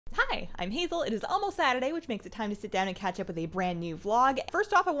Hi, I'm Hazel. It is almost Saturday, which makes it time to sit down and catch up with a brand new vlog.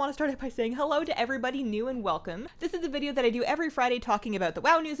 First off, I want to start out by saying hello to everybody new and welcome. This is a video that I do every Friday talking about the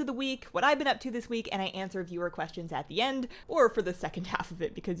WoW news of the week, what I've been up to this week, and I answer viewer questions at the end, or for the second half of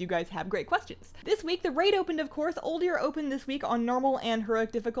it, because you guys have great questions. This week, the raid opened, of course. Uldir opened this week on normal and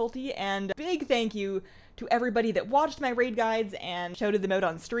heroic difficulty, and big thank you to everybody that watched my raid guides and shouted them out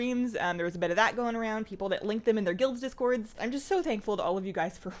on streams. There was a bit of that going around, people that linked them in their guilds discords. I'm just so thankful to all of you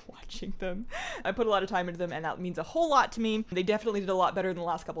guys for watching them. I put a lot of time into them and that means a whole lot to me. They definitely did a lot better than the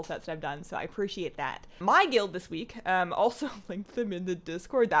last couple sets that I've done, so I appreciate that. My guild this week also linked them in the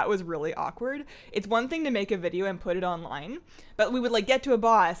Discord. That was really awkward. It's one thing to make a video and put it online, but we would like get to a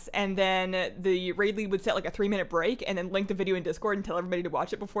boss and then the raid lead would set like a 3-minute break and then link the video in Discord and tell everybody to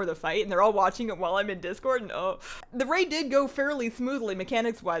watch it before the fight, and they're all watching it while I'm in Discord. And oh, the raid did go fairly smoothly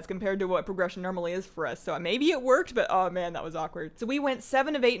mechanics wise compared to what progression normally is for us, so maybe it worked, but oh man, that was awkward. So we went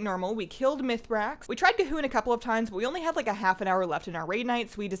 7 of 8 normal. We killed Mithrax. We tried Cahoon a couple of times, but we only had like a half an hour left in our raid night,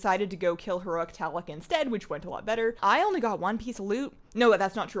 so we decided to go kill Heroic Talak instead, which went a lot better. I only got 1 piece of loot. No,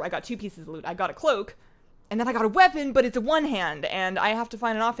 that's not true. I got 2 pieces of loot. I got a cloak, and then I got a weapon, but it's a one-hand, and I have to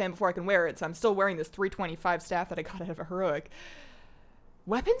find an offhand before I can wear it, so I'm still wearing this 325 staff that I got out of a Heroic.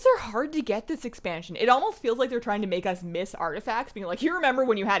 Weapons are hard to get this expansion. It almost feels like they're trying to make us miss artifacts, being like, you remember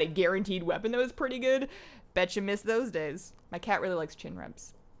when you had a guaranteed weapon that was pretty good? Bet you miss those days. My cat really likes chin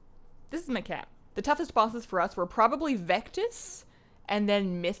rubs. This is my cat. The toughest bosses for us were probably Vectis, and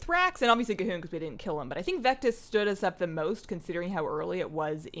then Mithrax, and obviously Cahoon because we didn't kill him, but I think Vectis stood us up the most considering how early it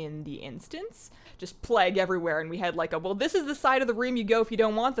was in the instance. Just plague everywhere, and we had like a, well, this is the side of the room you go if you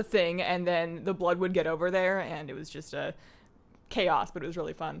don't want the thing, and then the blood would get over there, and it was just a chaos, but it was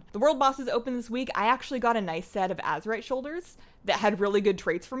really fun. The world bosses opened this week. I actually got a nice set of Azurite shoulders that had really good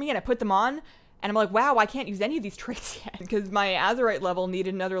traits for me, and I put them on, and I'm like, wow, I can't use any of these traits yet, because my Azurite level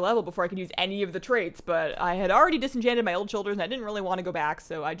needed another level before I could use any of the traits, but I had already disenchanted my old shoulders, and I didn't really want to go back,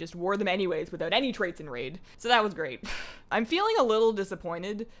 so I just wore them anyways without any traits in raid. So that was great. I'm feeling a little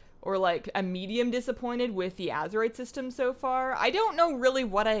disappointed, or like a medium disappointed with the Azurite system so far. I don't know really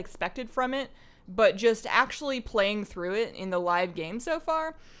what I expected from it, but just actually playing through it in the live game so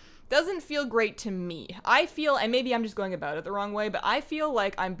far doesn't feel great to me. I feel, and maybe I'm just going about it the wrong way, but I feel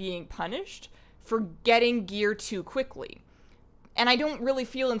like I'm being punished for getting gear too quickly. And I don't really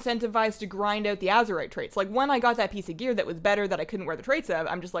feel incentivized to grind out the Azurite traits. Like when I got that piece of gear that was better that I couldn't wear the traits of,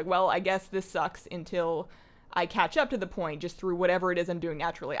 I'm just like, well, I guess this sucks until I catch up to the point just through whatever it is I'm doing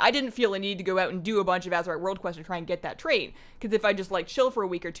naturally. I didn't feel a need to go out and do a bunch of Azurite World Quests to try and get that trait, because if I just like chill for a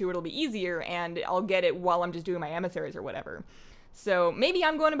week or two, it'll be easier and I'll get it while I'm just doing my emissaries or whatever. So maybe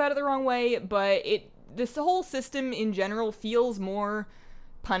I'm going about it the wrong way, but this whole system in general feels more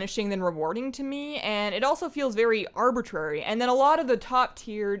punishing than rewarding to me, and it also feels very arbitrary. And then a lot of the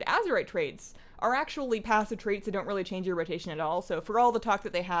top-tiered Azurite traits are actually passive traits that don't really change your rotation at all. So for all the talk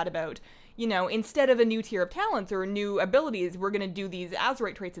that they had about, you know, instead of a new tier of talents or new abilities, we're going to do these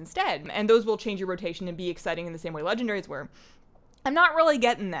Azurite traits instead, and those will change your rotation and be exciting in the same way legendaries were. I'm not really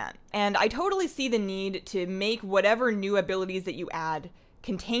getting that, and I totally see the need to make whatever new abilities that you add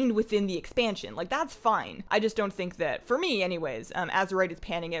contained within the expansion. Like, that's fine. I just don't think that, for me anyways, Azurite is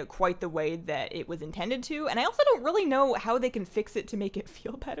panning out quite the way that it was intended to, and I also don't really know how they can fix it to make it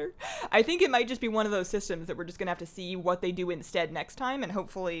feel better. I think it might just be one of those systems that we're just gonna have to see what they do instead next time, and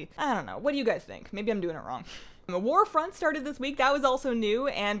hopefully, I don't know, what do you guys think? Maybe I'm doing it wrong. Warfronts started this week. That was also new,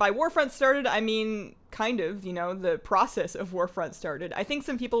 and by Warfronts started, I mean, kind of, you know, the process of Warfronts started. I think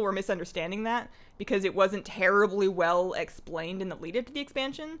some people were misunderstanding that because it wasn't terribly well explained in the lead-up to the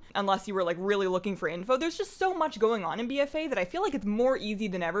expansion, unless you were, like, really looking for info. There's just so much going on in BFA that I feel like it's more easy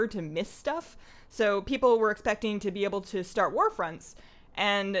than ever to miss stuff. So people were expecting to be able to start Warfronts,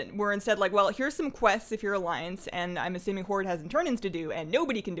 and we're instead like, well, here's some quests if you're Alliance, and I'm assuming Horde has some turn-ins to do, and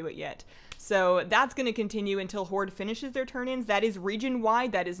nobody can do it yet. So that's going to continue until Horde finishes their turn-ins. That is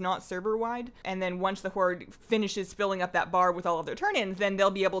region-wide, that is not server-wide. And then once the Horde finishes filling up that bar with all of their turn-ins, then they'll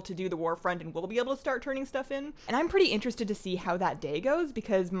be able to do the Warfront and we'll be able to start turning stuff in. And I'm pretty interested to see how that day goes,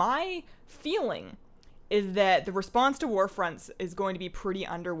 because my feeling is that the response to Warfronts is going to be pretty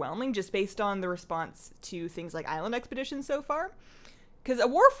underwhelming, just based on the response to things like Island Expeditions so far. Because a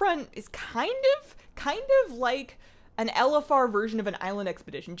Warfront is kind of like an LFR version of an Island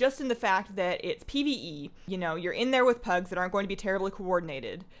Expedition, just in the fact that it's PvE, you know, you're in there with pugs that aren't going to be terribly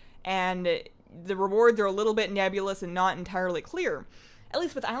coordinated, and the rewards are a little bit nebulous and not entirely clear. At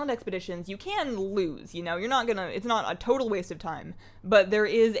least with Island Expeditions, you can lose, you know, it's not a total waste of time, but there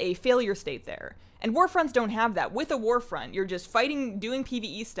is a failure state there. And Warfronts don't have that. With a Warfront, you're just fighting, doing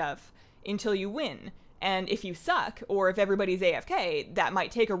PvE stuff until you win. And if you suck, or if everybody's AFK, that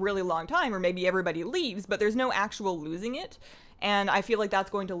might take a really long time, or maybe everybody leaves, but there's no actual losing it. And I feel like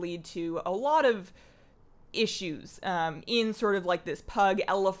that's going to lead to a lot of issues in sort of like this Pug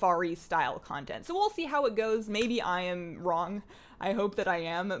Elefari style content. So we'll see how it goes. Maybe I am wrong. I hope that I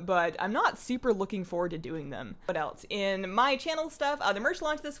am, but I'm not super looking forward to doing them. What else? In my channel stuff, the merch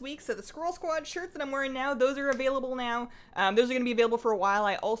launched this week, so the Squirrel Squad shirts that I'm wearing now, those are available now. Those are going to be available for a while.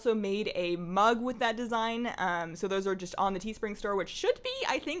 I also made a mug with that design, so those are just on the Teespring store, which should be,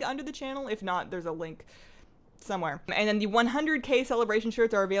 I think, under the channel. If not, there's a link somewhere. And then the 100K celebration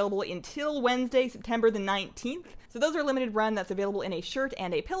shirts are available until Wednesday, September the 19th. So those are limited run. That's available in a shirt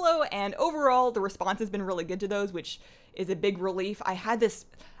and a pillow. And overall, the response has been really good to those, which is a big relief.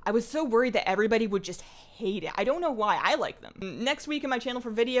 I was so worried that everybody would just hate it. I don't know why. I like them. Next week on my channel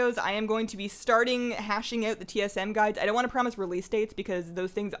for videos, I am going to be hashing out the TSM guides. I don't want to promise release dates because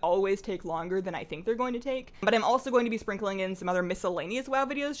those things always take longer than I think they're going to take. But I'm also going to be sprinkling in some other miscellaneous WoW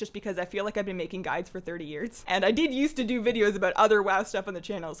videos just because I feel like I've been making guides for 30 years. And I did used to do videos about other WoW stuff on the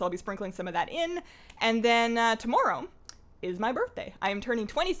channel, so I'll be sprinkling some of that in. And then tomorrow is my birthday. I am turning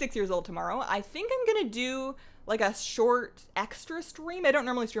 26 years old tomorrow. I think I'm gonna do like a short extra stream. I don't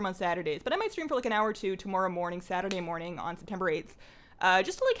normally stream on Saturdays, but I might stream for like an hour or two tomorrow morning, Saturday morning on September 8th,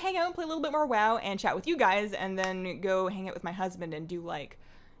 just to like hang out and play a little bit more WoW and chat with you guys, and then go hang out with my husband and do like,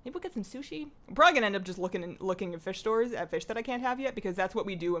 maybe we'll get some sushi. I'm probably gonna end up just looking at fish stores at fish that I can't have yet, because that's what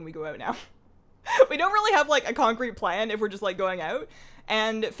we do when we go out now. We don't really have like a concrete plan if we're just like going out.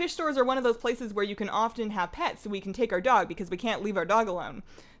 And fish stores are one of those places where you can often have pets, so we can take our dog because we can't leave our dog alone.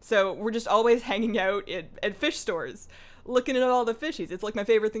 So we're just always hanging out at fish stores, looking at all the fishies. It's like my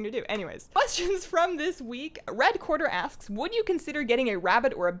favorite thing to do. Anyways, questions from this week. Red Quarter asks, would you consider getting a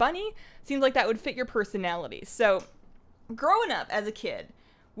rabbit or a bunny? Seems like that would fit your personality. So growing up as a kid,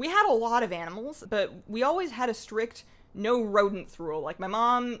 we had a lot of animals, but we always had a strict no rodents rule. Like my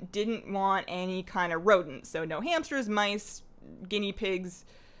mom didn't want any kind of rodents. So no hamsters, mice, guinea pigs,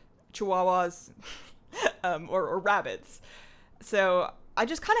 chihuahuas, or rabbits. So I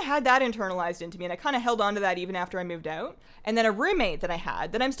just kind of had that internalized into me, and I kind of held on to that even after I moved out. And then a roommate that I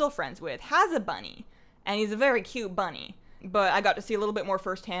had, that I'm still friends with, has a bunny, and he's a very cute bunny. But I got to see a little bit more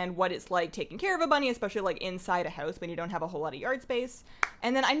firsthand what it's like taking care of a bunny, especially like inside a house when you don't have a whole lot of yard space.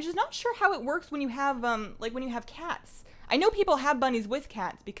 And then I'm just not sure how it works when you have when you have cats. I know people have bunnies with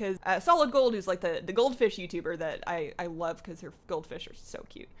cats because Solid Gold, who's like the goldfish YouTuber that I love because her goldfish are so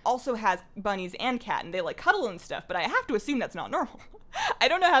cute, also has bunnies and cat, and they like cuddle and stuff, but I have to assume that's not normal. I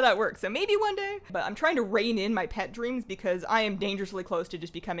don't know how that works, so maybe one day. But I'm trying to rein in my pet dreams because I am dangerously close to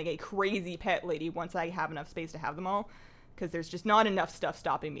just becoming a crazy pet lady once I have enough space to have them all. Because there's just not enough stuff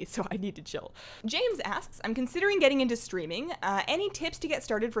stopping me, so I need to chill. James asks, I'm considering getting into streaming. Any tips to get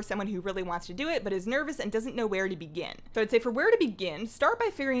started for someone who really wants to do it, but is nervous and doesn't know where to begin? So I'd say for where to begin, start by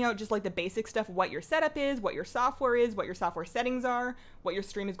figuring out just like the basic stuff, what your setup is, what your software settings are, what your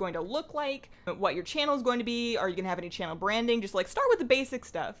stream is going to look like, what your channel is going to be, are you going to have any channel branding? Just like start with the basic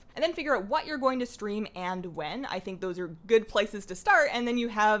stuff, and then figure out what you're going to stream and when. I think those are good places to start, and then you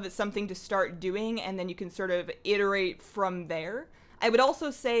have something to start doing, and then you can sort of iterate from there. I would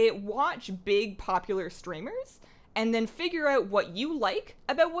also say watch big popular streamers and then figure out what you like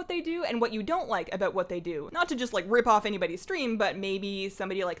about what they do and what you don't like about what they do. Not to just like rip off anybody's stream, but maybe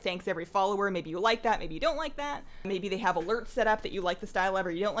somebody like thanks every follower, maybe you like that, maybe you don't like that. Maybe they have alerts set up that you like the style of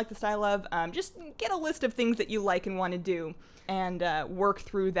or you don't like the style of. Just get a list of things that you like and want to do and work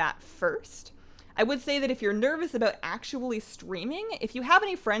through that first. I would say that if you're nervous about actually streaming, if you have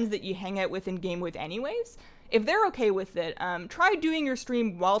any friends that you hang out with and game with anyways, if they're okay with it, try doing your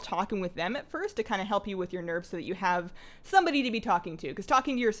stream while talking with them at first to kind of help you with your nerves so that you have somebody to be talking to, because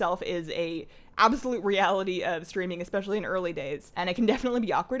talking to yourself is a absolute reality of streaming, especially in early days, and it can definitely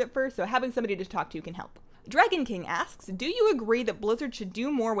be awkward at first, so having somebody to talk to can help. Dragon King asks, do you agree that Blizzard should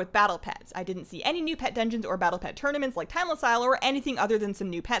do more with battle pets? I didn't see any new pet dungeons or battle pet tournaments like Timeless Isle or anything other than some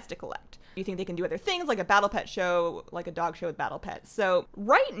new pets to collect. Do you think they can do other things like a battle pet show, like a dog show with battle pets? So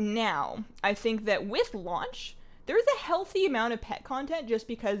right now, I think that with launch, there's a healthy amount of pet content just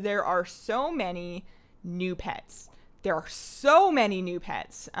because there are so many new pets. There are so many new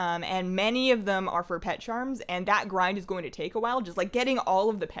pets, and many of them are for pet charms, and that grind is going to take a while. Just like getting all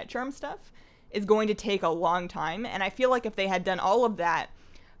of the pet charm stuff is going to take a long time, and I feel like if they had done all of that,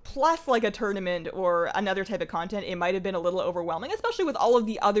 plus like a tournament or another type of content, it might have been a little overwhelming, especially with all of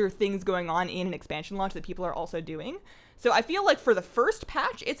the other things going on in an expansion launch that people are also doing. So I feel like for the first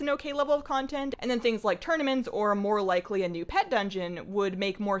patch, it's an okay level of content, and then things like tournaments or more likely a new pet dungeon would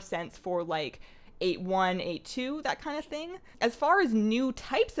make more sense for like 8.1, 8.2, that kind of thing. As far as new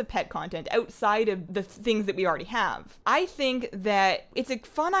types of pet content outside of the things that we already have, I think that it's a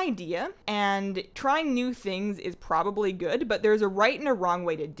fun idea and trying new things is probably good, but there's a right and a wrong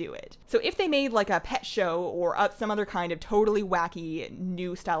way to do it. So if they made like a pet show or some other kind of totally wacky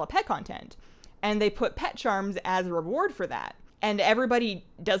new style of pet content, and they put pet charms as a reward for that, and everybody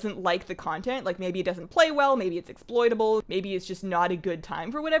doesn't like the content, like maybe it doesn't play well, maybe it's exploitable, maybe it's just not a good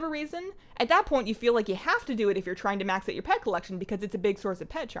time for whatever reason, at that point you feel like you have to do it if you're trying to max out your pet collection because it's a big source of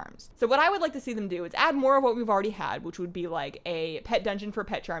pet charms. So what I would like to see them do is add more of what we've already had, which would be like a pet dungeon for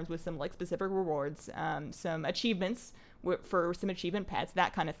pet charms with some like specific rewards, some achievements for some achievement pets,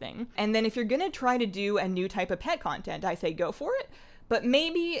 that kind of thing. And then if you're gonna try to do a new type of pet content, I say go for it, but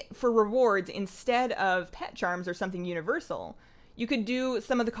maybe for rewards, instead of pet charms or something universal, you could do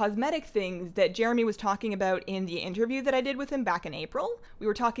some of the cosmetic things that Jeremy was talking about in the interview that I did with him back in April. We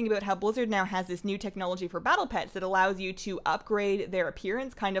were talking about how Blizzard now has this new technology for battle pets that allows you to upgrade their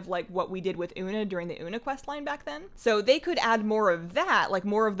appearance, kind of like what we did with Una during the Una questline back then. So they could add more of that, like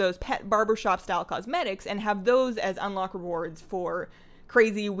more of those pet barbershop style cosmetics, and have those as unlock rewards for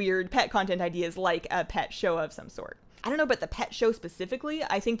crazy, weird pet content ideas like a pet show of some sort. I don't know about the pet show specifically.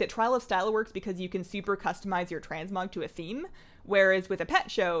 I think that Trial of Style works because you can super customize your transmog to a theme, whereas with a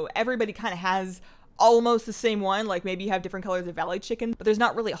pet show, everybody kind of has almost the same one, like maybe you have different colors of Valley Chicken, but there's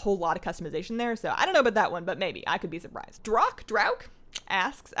not really a whole lot of customization there, so I don't know about that one, but maybe. I could be surprised. Drauk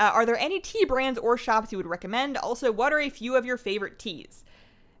asks, are there any tea brands or shops you would recommend? Also, what are a few of your favorite teas?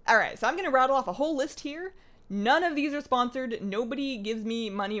 Alright, so I'm going to rattle off a whole list here. None of these are sponsored. Nobody gives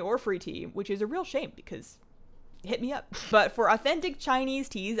me money or free tea, which is a real shame because hit me up. But for authentic Chinese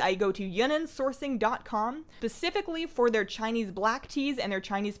teas, I go to yunnansourcing.com, specifically for their Chinese black teas and their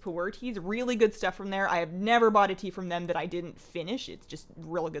Chinese pu'er teas. Really good stuff from there. I have never bought a tea from them that I didn't finish. It's just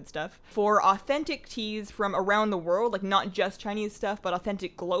real good stuff. For authentic teas from around the world, like not just Chinese stuff, but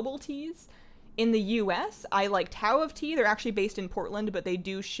authentic global teas, in the US, I like Tao of Tea. They're actually based in Portland, but they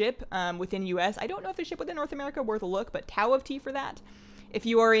do ship within US. I don't know if they ship within North America, worth a look, but Tao of Tea for that. If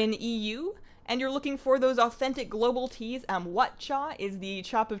you are in EU, and you're looking for those authentic global teas, Wat Cha is the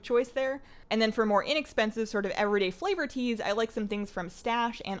shop of choice there. And then for more inexpensive sort of everyday flavor teas, I like some things from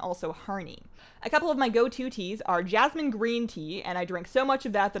Stash and also Harney. A couple of my go-to teas are jasmine green tea, and I drink so much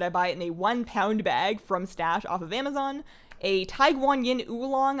of that that I buy it in a 1-pound bag from Stash off of Amazon. A Taiguan Yin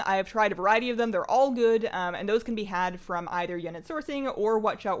Oolong, I have tried a variety of them, they're all good, and those can be had from either Yunnan Sourcing or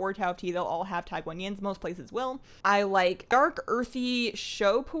Wat Cha or Tao of Tea. They'll all have Taiguan Yins, most places will. I like dark earthy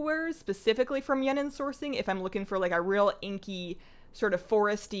show pu'ers, specifically from Yunnan Sourcing, if I'm looking for like a real inky, sort of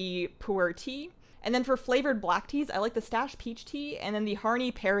foresty pu'er tea. And then for flavored black teas, I like the Stash Peach Tea, and then the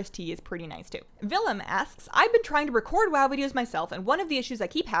Harney Paris Tea is pretty nice too. Willem asks, I've been trying to record WoW videos myself, and one of the issues I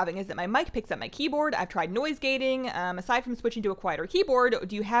keep having is that my mic picks up my keyboard. I've tried noise gating. Aside from switching to a quieter keyboard,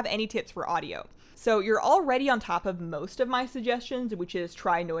 do you have any tips for audio? So you're already on top of most of my suggestions, which is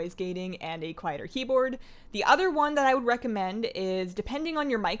try noise gating and a quieter keyboard. The other one that I would recommend is, depending on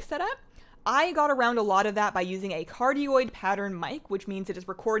your mic setup, I got around a lot of that by using a cardioid pattern mic, which means it is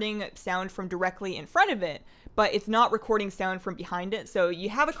recording sound from directly in front of it, but it's not recording sound from behind it. So you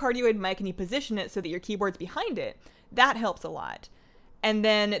have a cardioid mic and you position it so that your keyboard's behind it. That helps a lot. And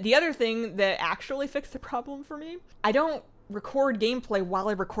then the other thing that actually fixed the problem for me, I don't record gameplay while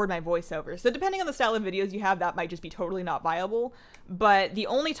I record my voiceover. So depending on the style of videos you have, that might just be totally not viable. But the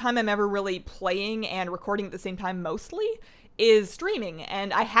only time I'm ever really playing and recording at the same time mostly is streaming,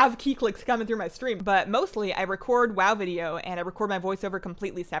 and I have key clicks coming through my stream, but mostly I record WoW video and I record my voiceover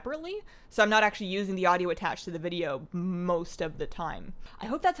completely separately, so I'm not actually using the audio attached to the video most of the time. I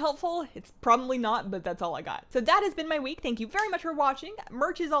hope that's helpful. It's probably not, but that's all I got. So that has been my week. Thank you very much for watching.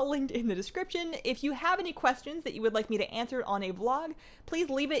 Merch is all linked in the description. If you have any questions that you would like me to answer on a vlog, please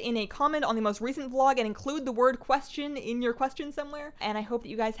leave it in a comment on the most recent vlog and include the word question in your question somewhere, and I hope that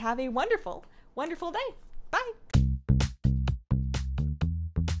you guys have a wonderful, wonderful day. Bye!